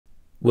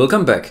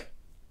Welcome back.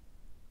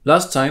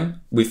 Last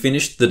time we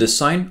finished the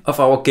design of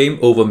our game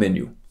over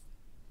menu,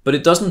 but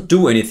it doesn't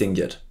do anything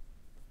yet.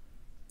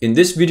 In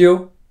this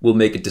video, we'll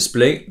make it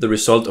display the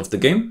result of the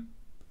game,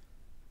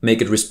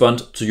 make it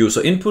respond to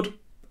user input,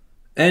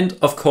 and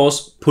of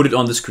course put it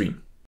on the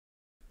screen.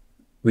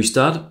 We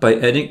start by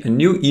adding a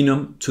new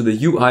enum to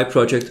the UI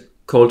project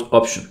called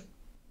option.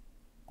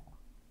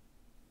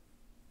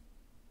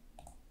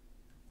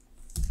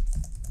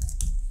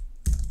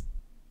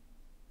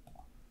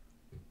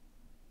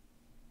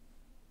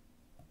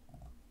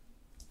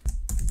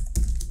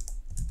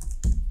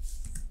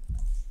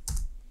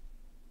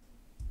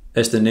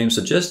 As the name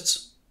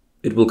suggests,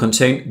 it will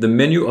contain the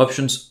menu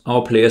options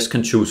our players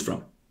can choose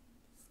from.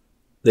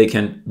 They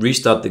can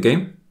restart the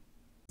game,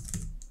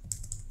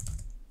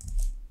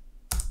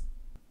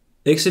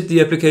 exit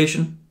the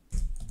application,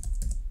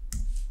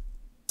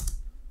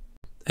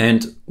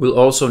 and we'll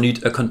also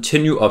need a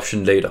continue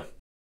option later.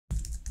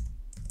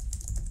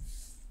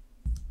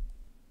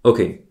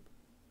 Okay,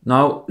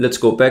 now let's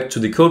go back to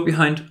the code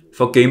behind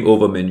for game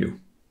over menu.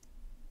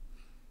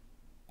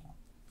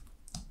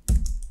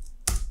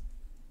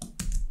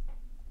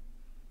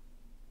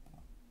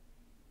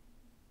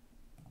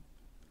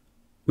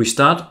 We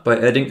start by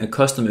adding a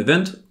custom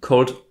event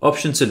called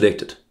option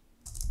selected.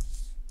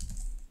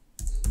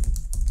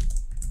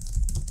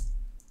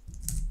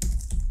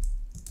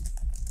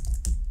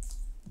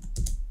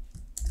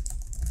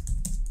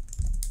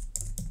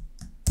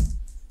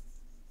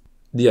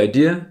 The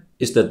idea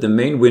is that the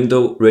main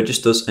window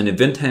registers an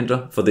event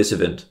handler for this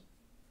event.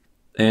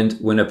 And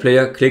when a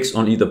player clicks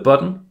on either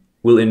button,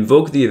 we'll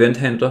invoke the event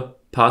handler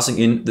passing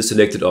in the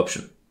selected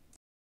option.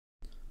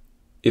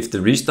 If the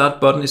restart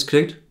button is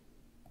clicked,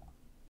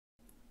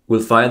 we'll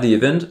fire the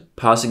event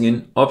passing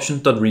in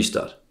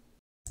option.restart.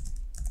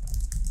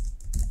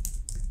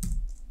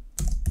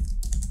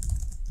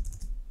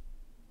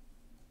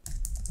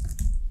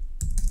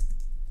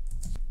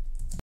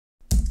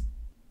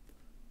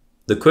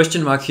 The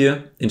question mark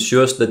here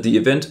ensures that the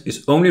event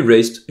is only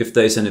raised if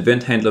there is an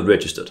event handler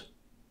registered.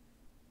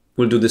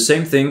 We'll do the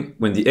same thing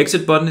when the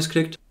exit button is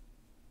clicked,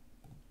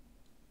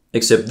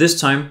 except this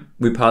time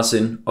we pass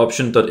in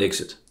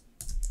option.exit.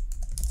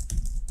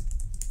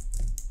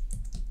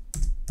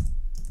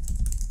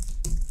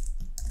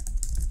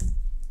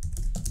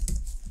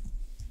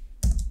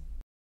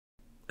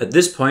 At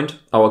this point,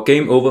 our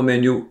game over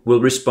menu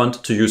will respond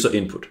to user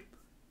input,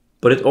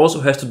 but it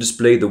also has to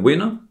display the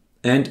winner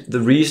and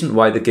the reason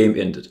why the game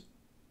ended.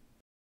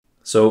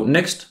 So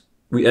next,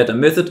 we add a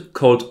method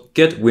called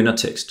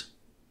getWinnerText.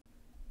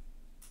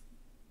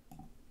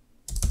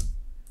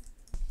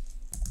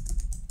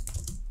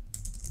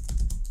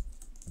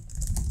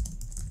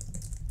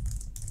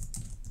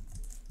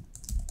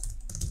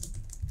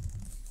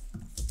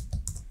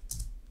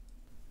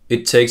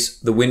 It takes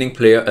the winning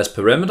player as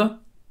parameter,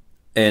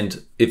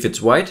 and if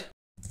it's white,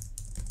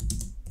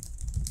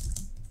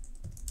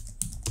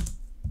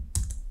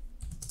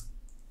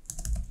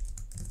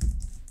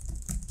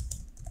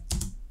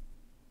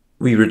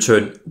 we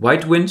return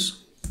white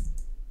wins.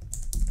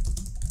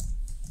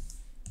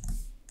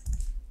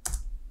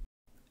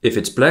 If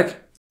it's black,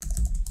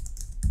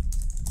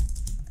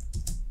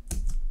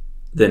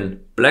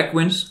 then black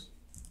wins.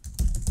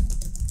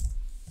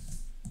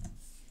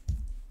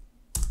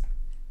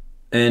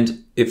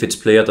 And if it's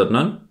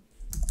player.none,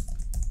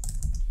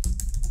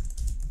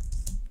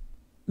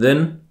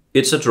 then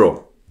it's a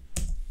draw.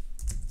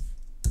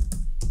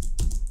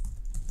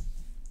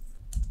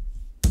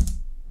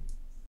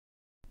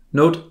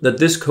 Note that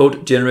this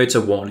code generates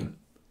a warning.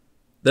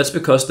 That's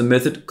because the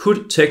method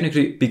could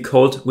technically be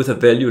called with a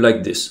value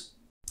like this.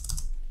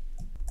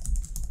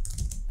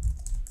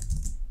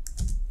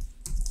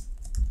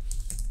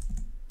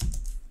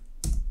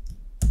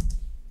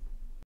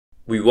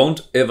 We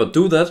won't ever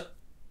do that,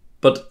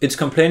 but it's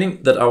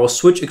complaining that our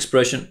switch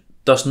expression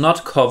does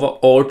not cover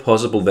all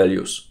possible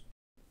values.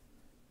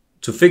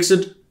 To fix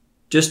it,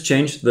 just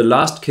change the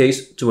last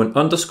case to an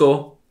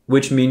underscore,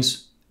 which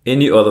means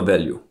any other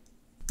value.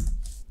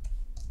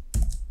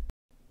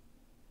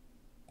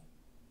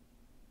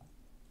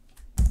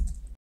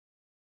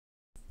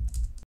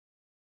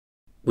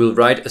 We'll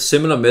write a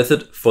similar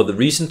method for the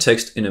reason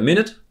text in a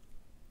minute,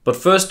 but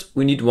first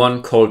we need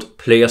one called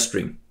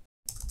playerString.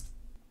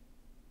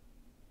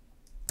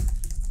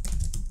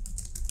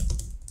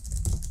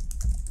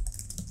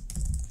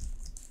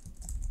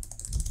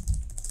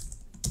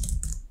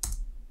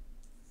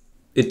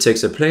 It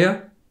takes a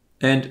player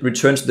and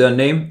returns their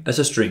name as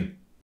a string.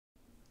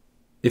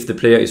 If the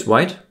player is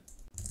white,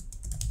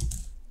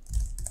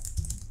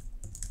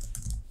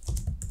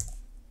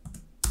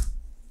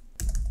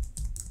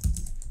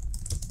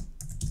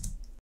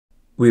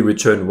 we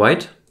return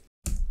white.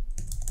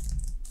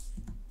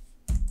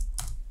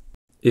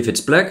 If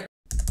it's black,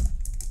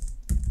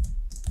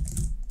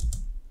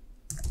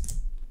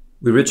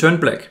 we return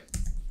black.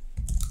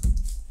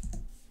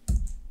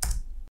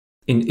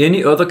 In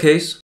any other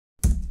case,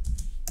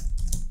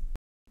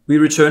 we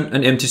return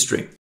an empty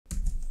string.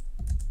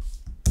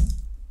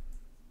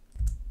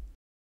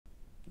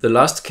 The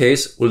last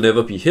case will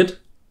never be hit,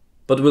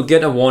 but we'll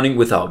get a warning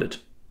without it.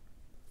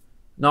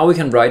 Now we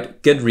can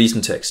write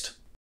getReason text.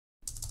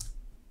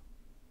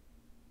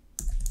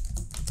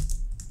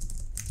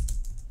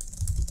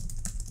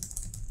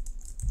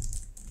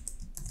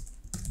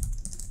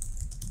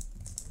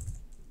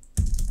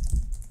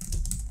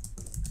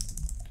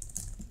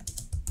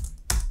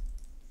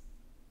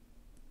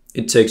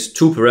 It takes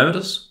two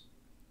parameters,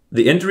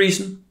 the end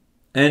reason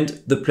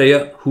and the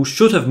player who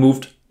should have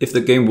moved if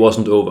the game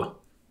wasn't over.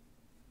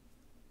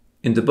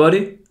 In the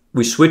body,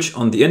 we switch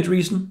on the end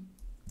reason.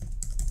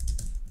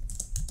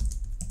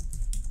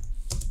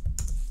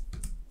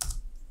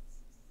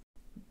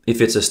 If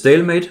it's a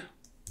stalemate,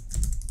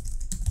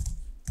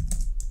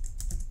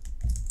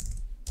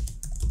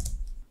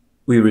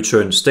 we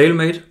return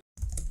stalemate.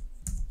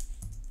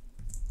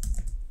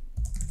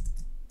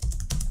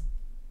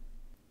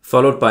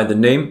 Followed by the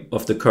name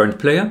of the current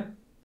player.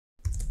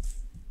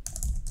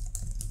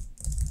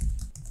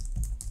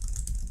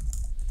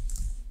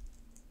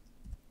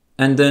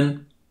 And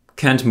then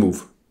can't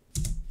move.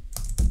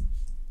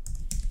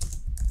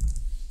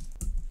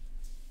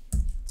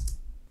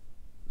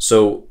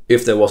 So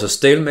if there was a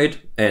stalemate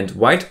and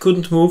white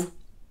couldn't move,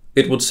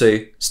 it would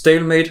say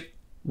stalemate,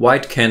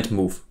 white can't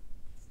move.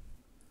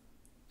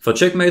 For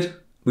checkmate,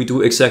 we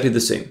do exactly the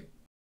same,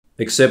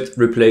 except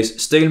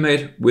replace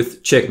stalemate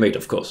with checkmate,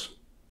 of course.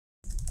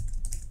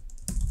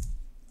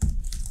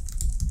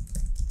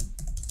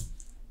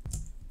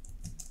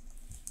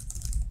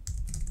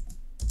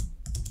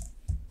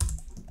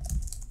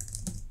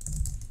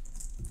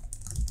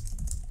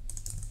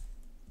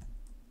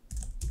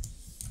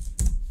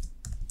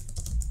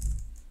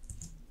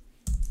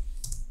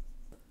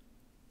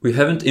 We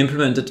haven't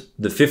implemented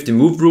the 50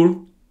 move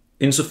rule,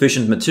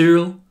 insufficient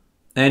material,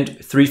 and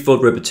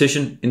 3-fold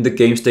repetition in the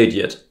game state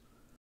yet,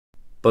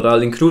 but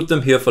I'll include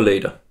them here for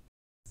later.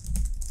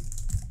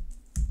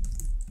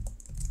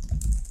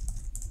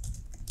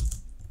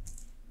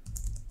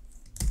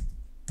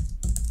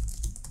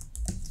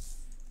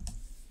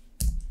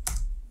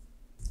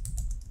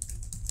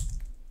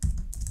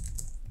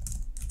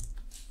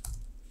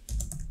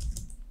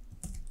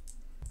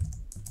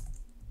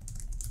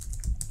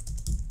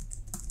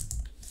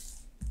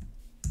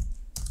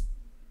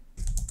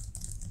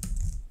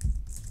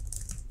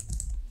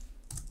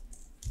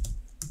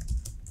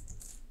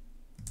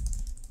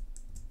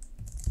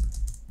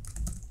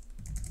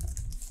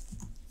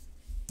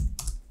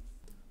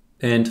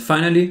 And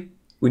finally,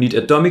 we need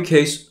a dummy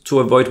case to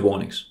avoid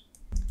warnings.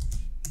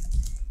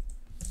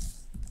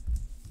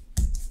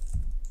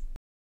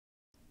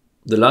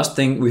 The last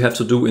thing we have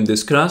to do in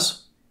this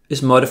class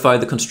is modify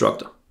the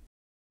constructor.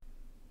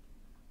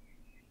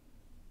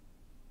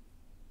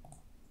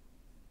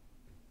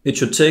 It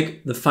should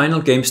take the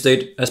final game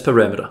state as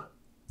parameter.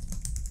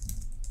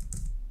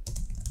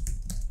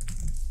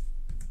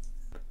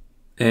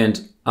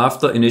 And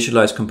after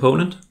initialize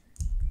component,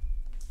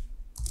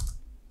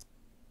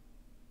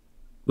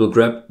 we'll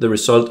grab the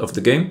result of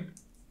the game.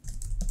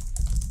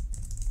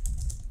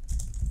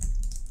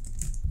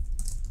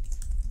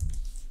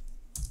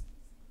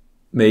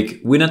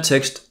 Make winner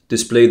text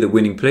display the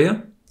winning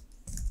player.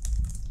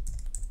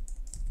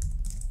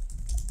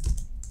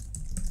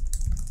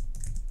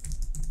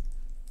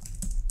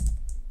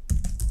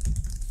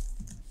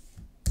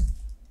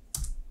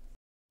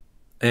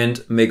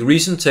 And make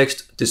reason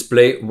text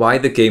display why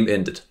the game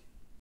ended.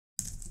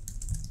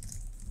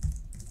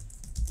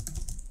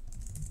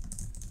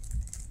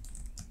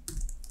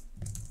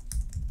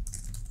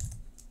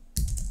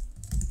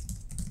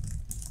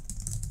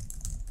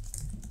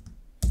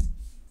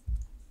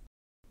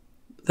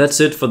 That's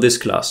it for this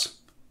class.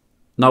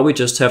 Now we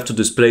just have to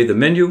display the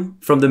menu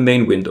from the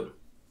main window.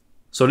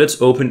 So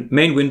let's open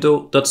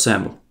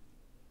MainWindow.sample.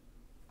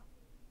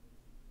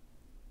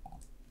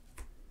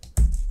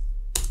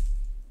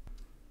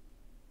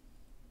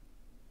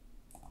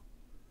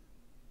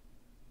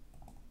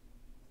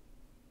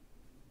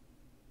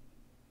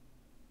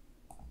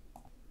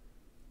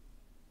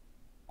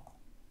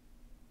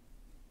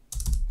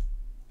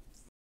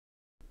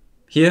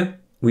 Here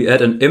we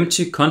add an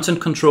empty content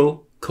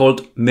control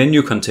called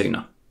menu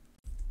container.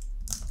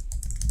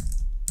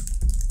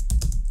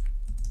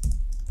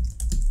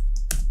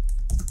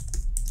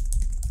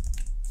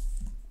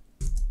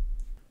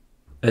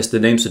 As the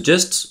name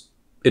suggests,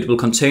 it will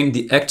contain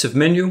the active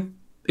menu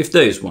if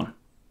there is one.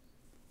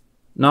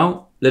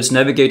 Now let's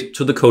navigate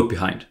to the code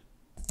behind.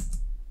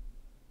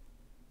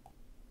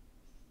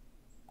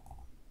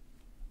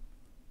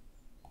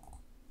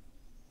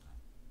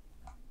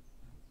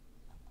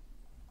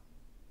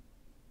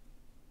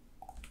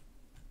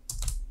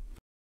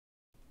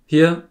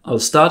 Here I'll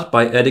start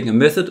by adding a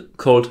method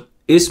called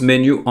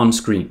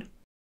isMenuOnScreen.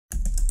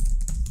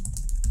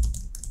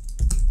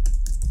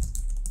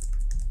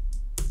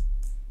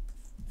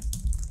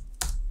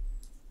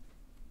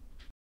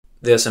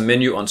 There's a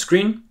menu on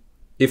screen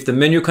if the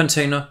menu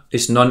container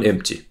is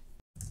non-empty.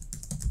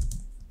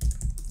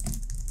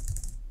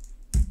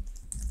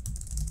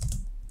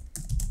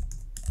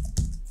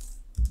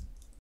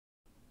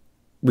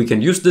 We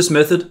can use this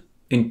method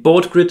in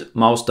board grid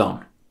mouse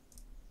down.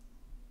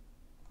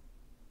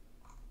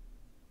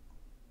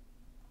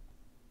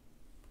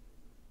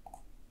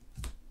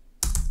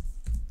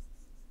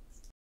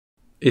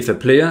 If a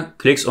player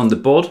clicks on the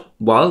board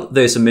while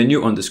there is a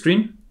menu on the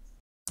screen,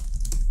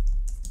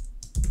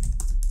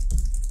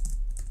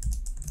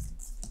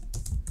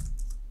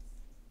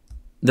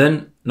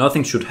 then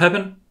nothing should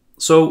happen,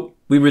 so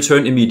we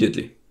return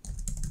immediately.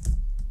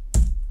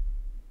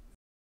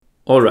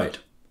 Alright,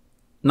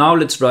 now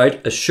let's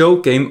write a show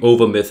game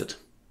over method.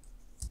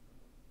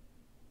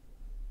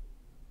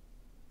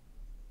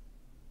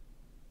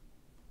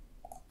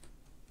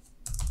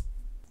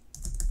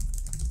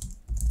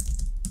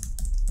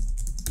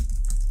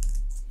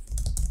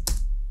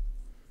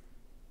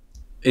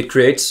 It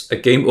creates a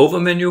game over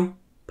menu,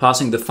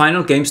 passing the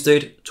final game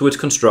state to its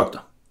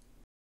constructor.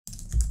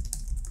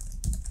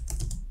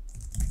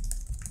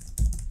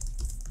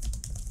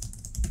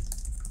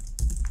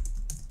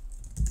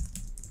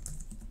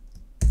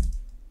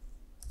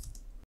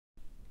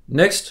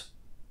 Next,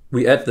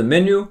 we add the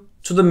menu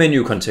to the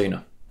menu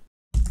container.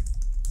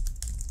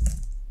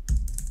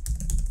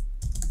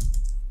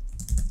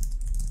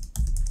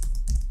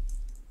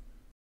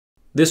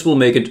 This will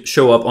make it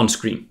show up on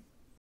screen.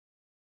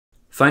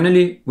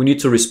 Finally, we need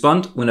to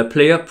respond when a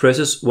player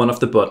presses one of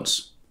the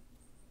buttons.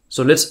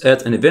 So let's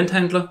add an event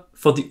handler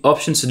for the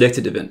option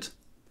selected event.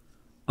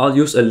 I'll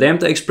use a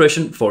lambda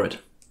expression for it.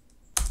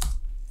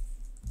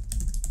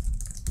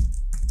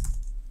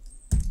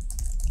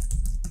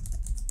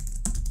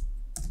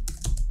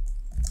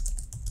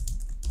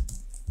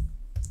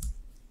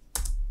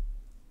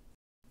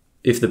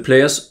 If the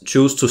players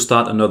choose to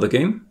start another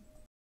game,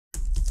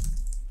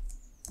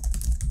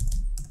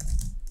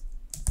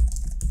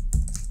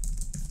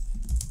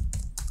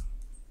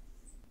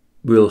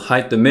 we'll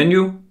hide the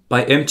menu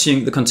by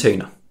emptying the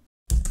container.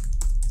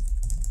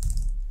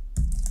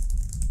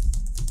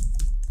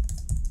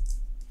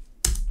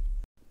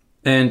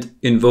 And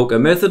invoke a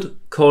method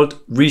called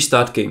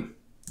restart game.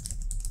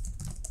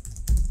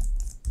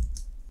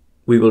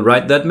 We will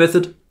write that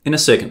method in a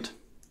second.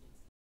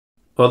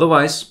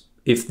 Otherwise,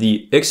 if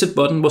the exit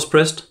button was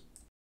pressed,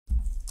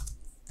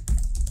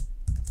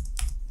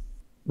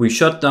 we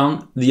shut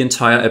down the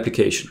entire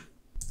application.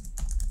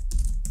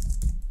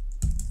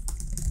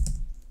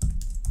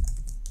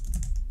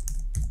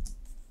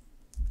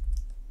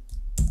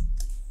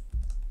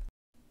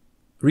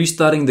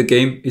 Restarting the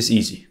game is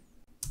easy.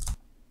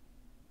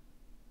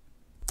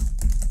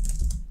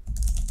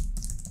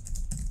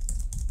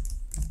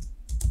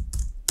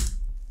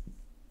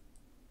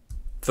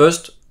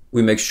 First,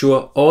 we make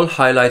sure all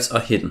highlights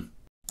are hidden.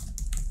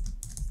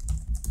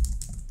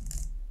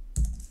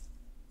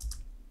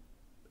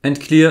 And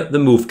clear the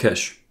move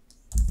cache.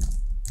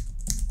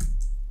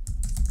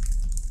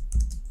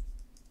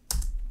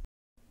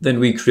 Then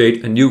we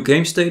create a new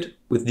game state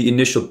with the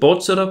initial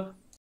board setup.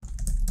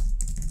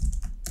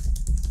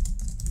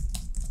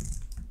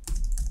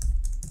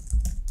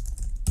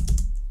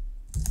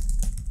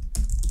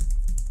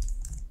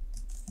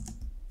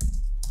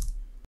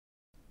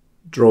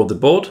 Draw the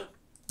board.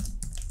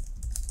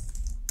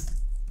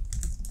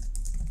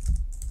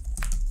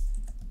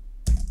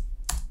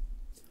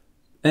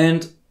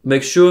 And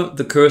make sure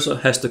the cursor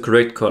has the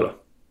correct color.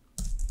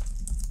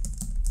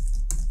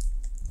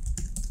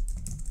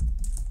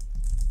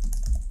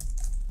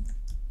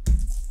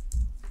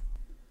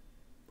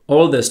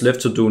 All there's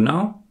left to do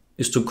now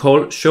is to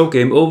call show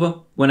game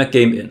over when a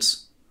game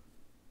ends.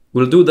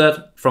 We'll do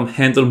that from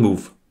handle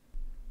move.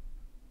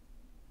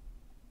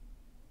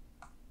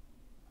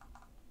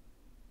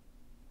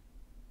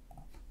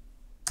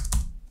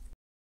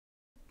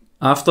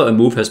 After a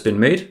move has been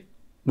made,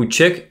 we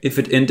check if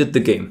it ended the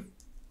game.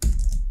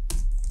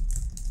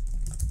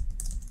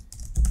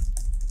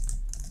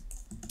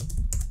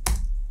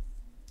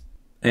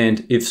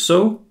 And if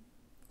so,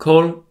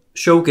 call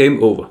show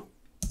game over.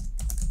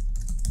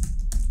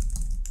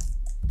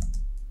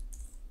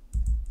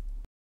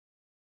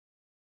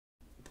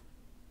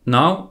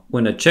 Now,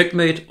 when a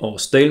checkmate or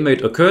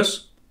stalemate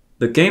occurs,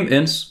 the game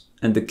ends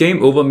and the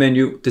game over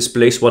menu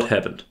displays what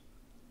happened.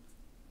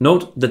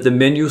 Note that the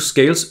menu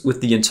scales with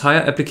the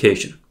entire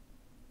application.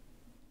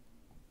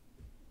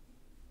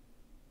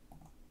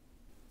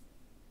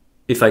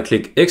 If I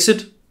click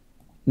exit,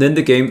 then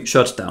the game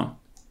shuts down.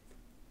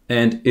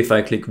 And if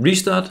I click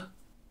restart,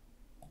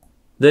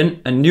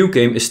 then a new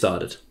game is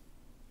started.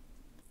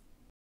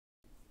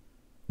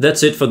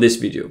 That's it for this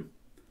video.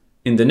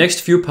 In the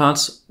next few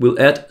parts, we'll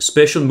add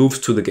special moves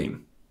to the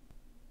game.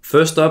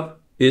 First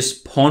up is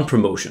pawn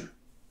promotion.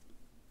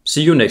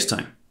 See you next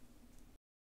time.